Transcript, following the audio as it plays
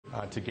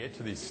to get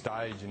to this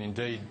stage. And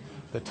indeed,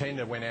 the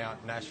tender went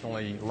out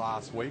nationally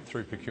last week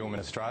through Procurement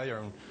Australia,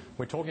 and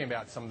we're talking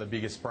about some of the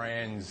biggest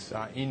brands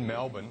in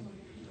Melbourne,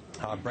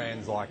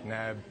 brands like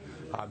NAB,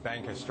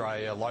 Bank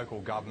Australia,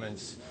 local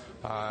governments,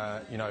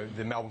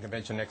 the Melbourne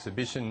Convention and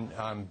Exhibition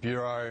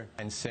Bureau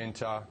and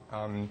Centre.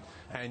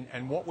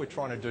 And what we're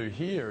trying to do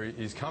here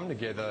is come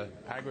together,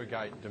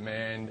 aggregate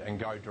demand and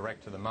go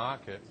direct to the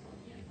market.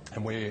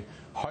 And we're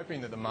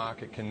hoping that the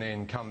market can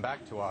then come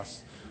back to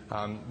us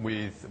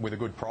with a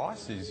good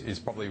price is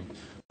probably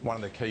one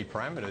of the key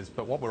parameters.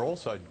 But what we're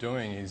also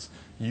doing is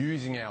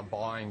using our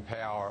buying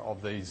power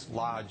of these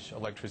large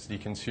electricity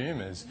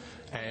consumers.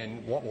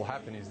 And what will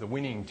happen is the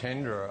winning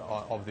tenderer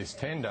of this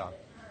tender,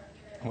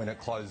 when it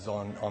closes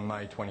on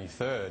May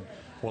 23rd,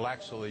 will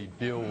actually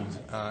build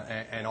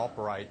and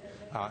operate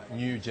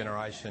new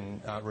generation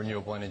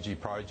renewable energy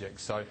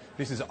projects. So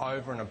this is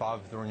over and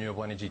above the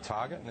renewable energy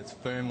target, and it's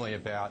firmly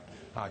about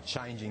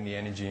changing the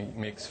energy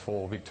mix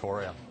for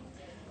Victoria.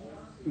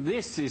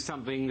 This is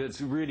something that's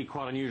really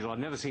quite unusual. I've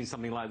never seen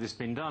something like this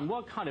been done.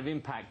 What kind of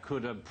impact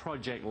could a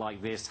project like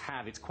this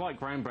have? It's quite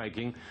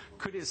groundbreaking.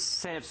 Could it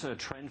set a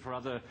trend for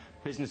other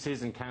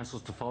businesses and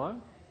councils to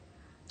follow?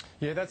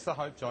 Yeah, that's the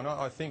hope, John.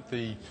 I think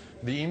the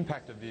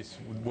impact of this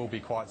will be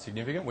quite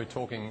significant. We're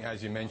talking,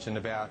 as you mentioned,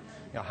 about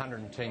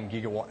 110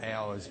 gigawatt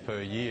hours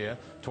per year,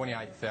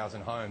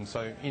 28,000 homes.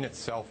 So in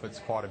itself, it's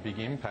quite a big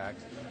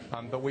impact.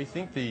 But we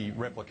think the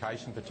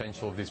replication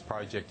potential of this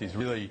project is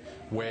really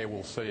where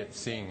we'll see it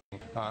sing.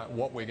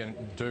 What we're going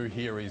to do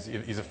here is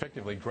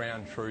effectively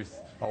ground truth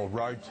or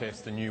road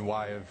test a new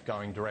way of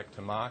going direct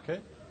to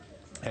market.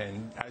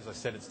 And as I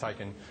said, it's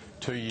taken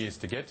 2 years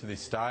to get to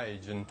this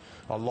stage, and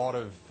a lot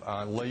of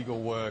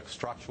legal work,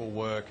 structural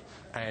work,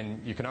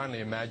 and you can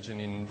only imagine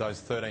in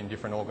those 13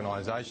 different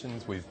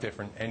organisations with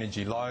different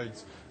energy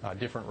loads,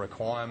 different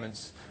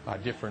requirements,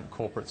 different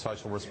corporate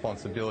social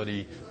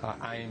responsibility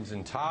aims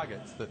and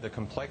targets, that the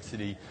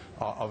complexity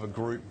of a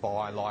group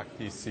buy like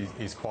this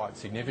is quite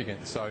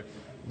significant. So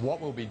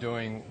what we'll be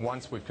doing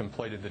once we've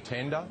completed the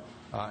tender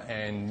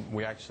and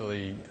we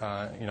actually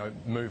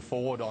move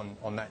forward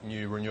on that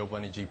new renewable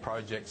energy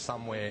project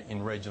somewhere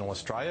in regional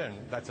Australia, and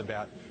that's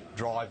about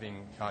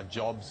driving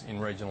jobs in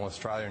regional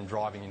Australia and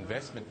driving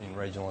investment in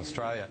regional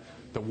Australia.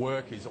 The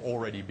work is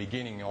already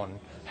beginning on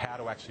how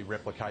to actually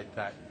replicate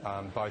that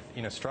both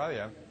in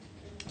Australia,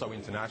 so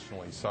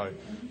internationally. So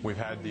we've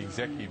had the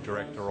Executive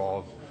Director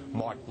of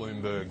Mike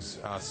Bloomberg's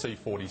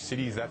C40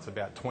 cities. That's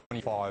about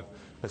 25%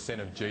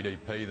 of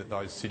GDP that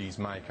those cities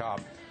make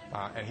up.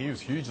 And he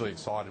was hugely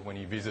excited when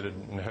he visited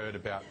and heard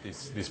about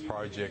this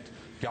project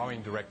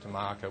going direct to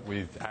market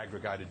with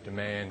aggregated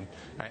demand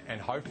and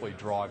hopefully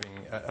driving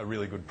a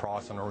really good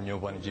price on a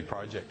renewable energy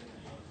project.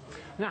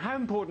 Now, how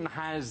important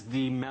has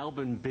the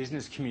Melbourne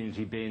business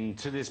community been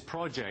to this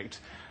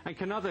project, and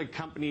can other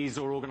companies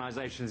or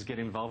organisations get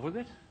involved with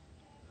it?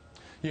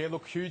 Yeah,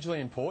 look,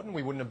 hugely important.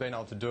 We wouldn't have been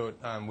able to do it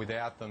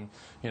without them.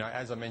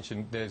 As I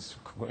mentioned, there's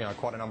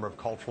quite a number of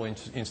cultural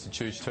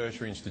institutions,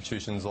 tertiary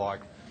institutions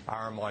like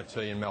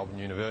RMIT and Melbourne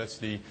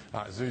University.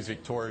 Zoos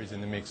Victoria is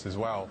in the mix as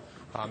well.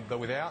 But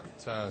without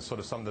sort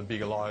of some of the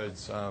bigger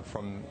loads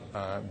from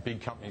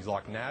big companies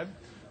like NAB,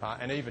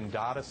 and even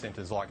data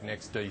centres like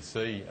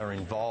NextDC are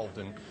involved,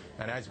 and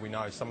as we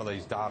know, some of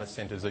these data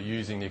centres are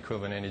using the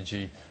equivalent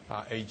energy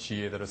each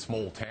year that a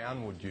small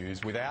town would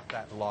use. Without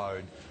that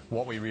load,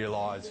 what we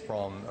realised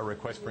from a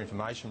request for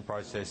information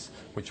process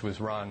which was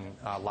run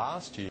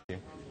last year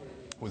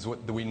was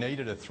that we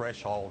needed a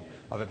threshold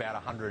of about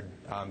 100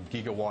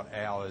 gigawatt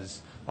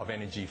hours of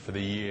energy for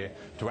the year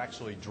to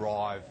actually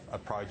drive a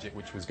project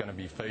which was going to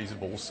be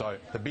feasible. So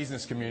the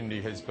business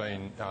community has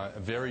been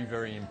very,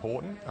 very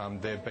important.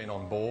 They've been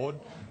on board,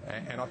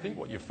 and I think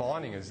what you're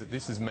finding is that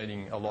this is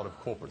meeting a lot of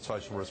corporate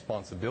social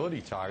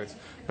responsibility targets,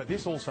 but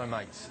this also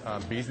makes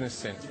business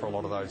sense for a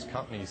lot of those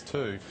companies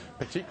too,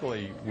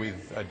 particularly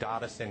with a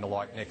data centre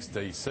like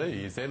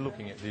NextDC, is they're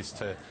looking at this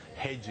to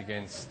hedge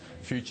against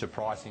future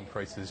price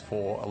increases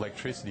for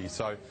electricity.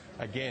 So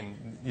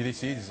again,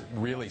 this is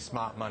really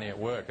smart money at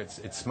work.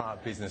 It's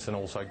smart business and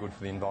also good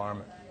for the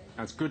environment.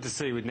 It's good to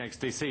see with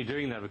NextDC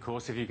doing that, of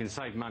course. If you can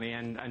save money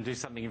and do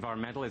something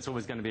environmental, it's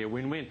always going to be a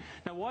win-win.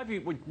 Now, why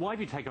have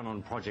you taken on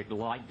a project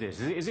like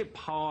this? Is it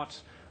part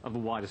of a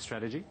wider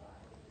strategy?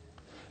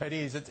 It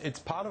is. It's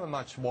part of a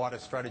much wider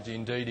strategy.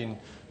 Indeed, in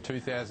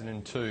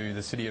 2002,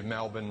 the City of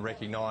Melbourne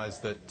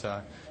recognised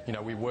that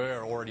we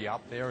were already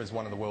up there as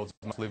one of the world's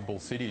most livable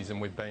cities, and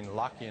we've been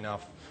lucky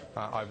enough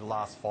over the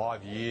last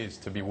 5 years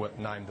to be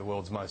named the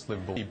world's most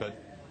livable city. But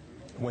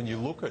when you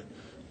look at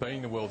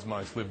being the world's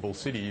most livable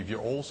city, if you're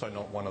also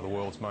not one of the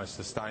world's most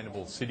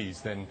sustainable cities,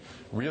 then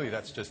really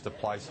that's just a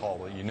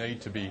placeholder. You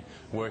need to be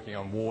working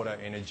on water,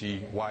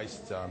 energy,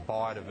 waste,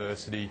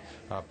 biodiversity,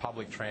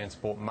 public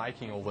transport,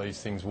 making all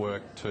these things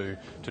work to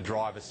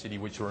drive a city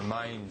which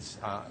remains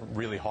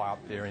really high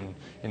up there in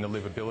the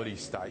livability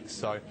stakes.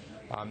 So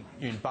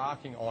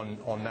embarking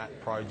on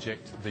that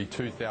project, the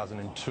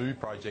 2002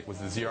 project was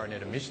the Zero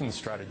Net Emissions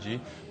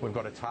strategy. We've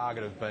got a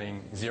target of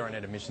being zero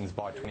net emissions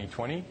by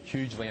 2020,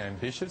 hugely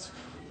ambitious.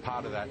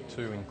 part of that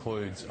too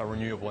includes a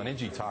renewable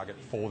energy target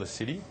for the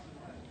city.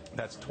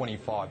 That's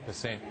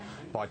 25%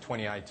 by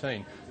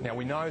 2018. Now,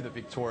 we know that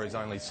Victoria is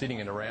only sitting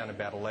at around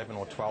about 11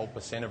 or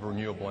 12% of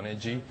renewable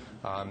energy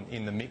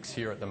in the mix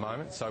here at the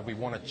moment. So if we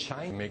want to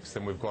change the mix,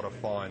 then we've got to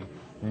find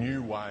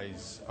new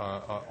ways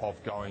of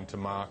going to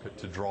market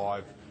to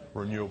drive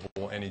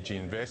renewable energy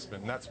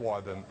investment. And that's why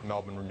the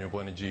Melbourne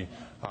Renewable Energy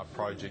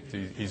project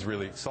is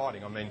really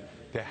exciting. I mean,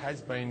 there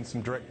has been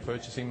some direct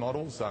purchasing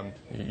models.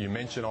 You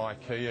mentioned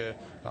IKEA,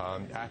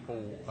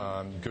 Apple,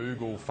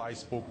 Google,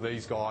 Facebook.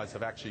 These guys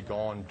have actually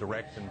gone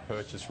direct and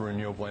purchased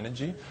renewable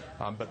energy.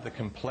 But the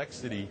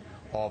complexity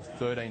of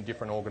 13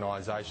 different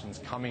organisations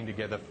coming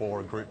together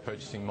for a group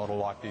purchasing model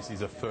like this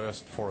is a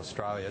first for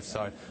Australia.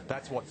 So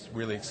that's what's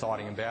really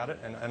exciting about it,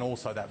 and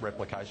also that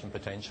replication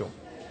potential.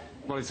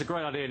 Well, it's a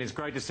great idea, and it's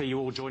great to see you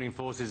all joining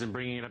forces and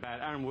bringing it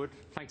about. Arron Wood,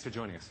 thanks for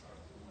joining us.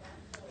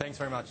 Thanks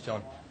very much,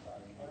 John.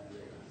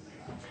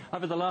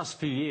 Over the last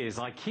few years,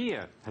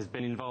 IKEA has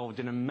been involved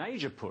in a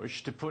major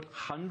push to put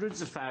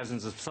hundreds of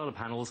thousands of solar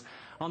panels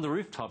on the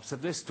rooftops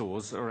of their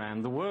stores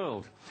around the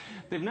world.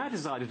 They've now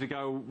decided to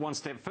go one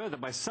step further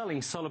by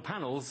selling solar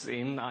panels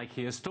in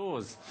IKEA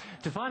stores.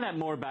 To find out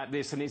more about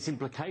this and its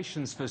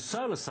implications for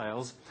solar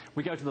sales,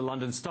 we go to the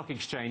London Stock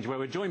Exchange, where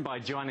we're joined by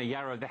Joanna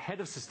Yarrow, the Head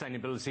of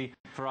Sustainability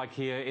for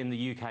IKEA in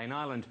the UK and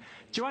Ireland.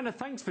 Joanna,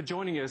 thanks for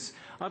joining us.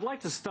 I'd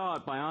like to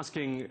start by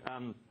asking,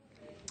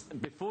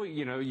 before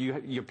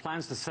your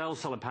plans to sell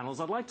solar panels,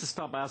 I'd like to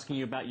start by asking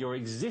you about your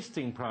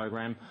existing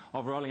program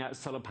of rolling out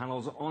solar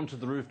panels onto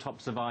the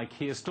rooftops of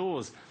IKEA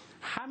stores.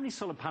 How many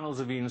solar panels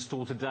have you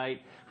installed to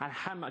date, and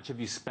how much have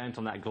you spent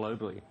on that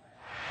globally?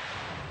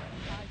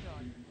 Hi,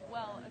 John.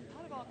 Well, as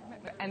part of our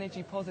commitment to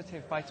energy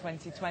positive by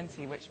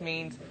 2020, which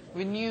means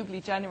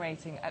renewably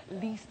generating at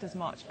least as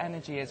much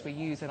energy as we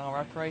use in our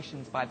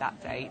operations by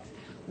that date,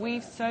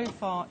 we've so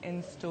far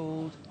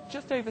installed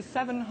just over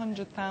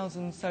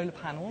 700,000 solar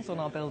panels on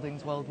our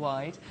buildings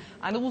worldwide,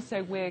 and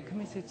also we're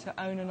committed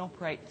to own and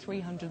operate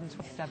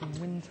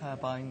 327 wind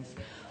turbines.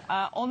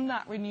 On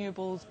that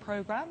renewables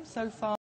programme, so far